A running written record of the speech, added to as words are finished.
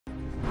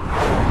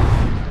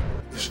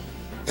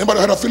Anybody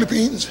heard of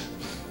Philippines?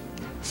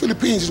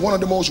 Philippines is one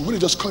of the most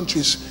religious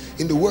countries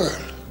in the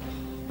world.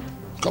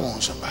 Come on,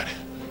 somebody.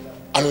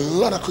 A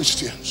lot of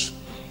Christians.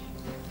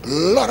 A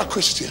lot of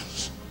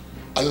Christians.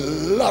 A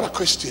lot of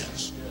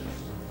Christians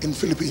in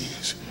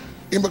Philippines.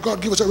 Remember,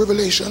 God gave us a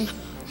revelation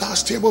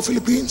last year about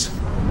Philippines.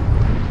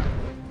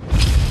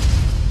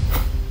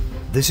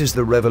 This is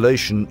the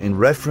revelation in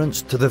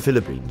reference to the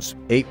Philippines.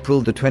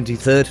 April the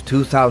 23rd,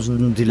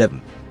 2011,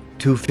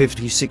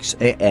 2:56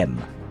 a.m.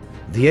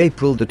 The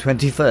April the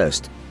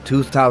 21st,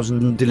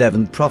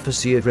 2011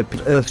 prophecy of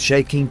rapid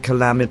earth-shaking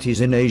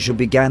calamities in Asia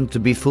began to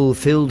be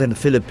fulfilled in the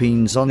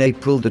Philippines on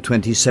April the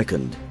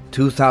 22nd,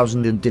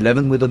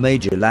 2011 with a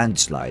major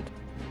landslide.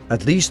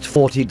 At least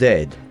 40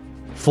 dead,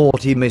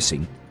 40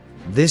 missing.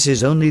 This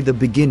is only the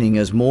beginning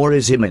as more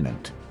is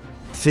imminent.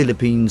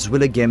 Philippines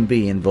will again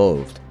be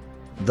involved.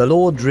 The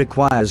Lord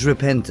requires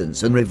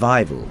repentance and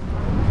revival.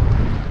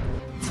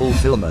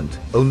 Fulfillment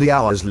only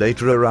hours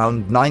later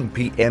around 9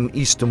 p.m.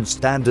 Eastern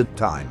Standard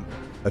Time.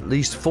 At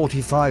least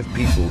 45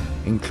 people,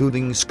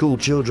 including school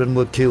children,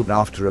 were killed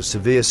after a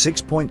severe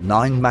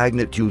 6.9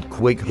 magnitude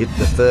quake hit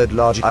the third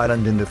largest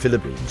island in the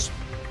Philippines.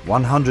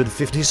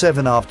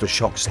 157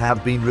 aftershocks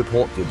have been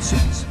reported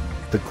since.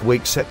 The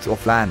quake set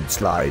off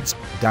landslides,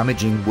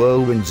 damaging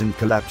whirlwinds and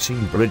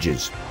collapsing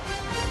bridges.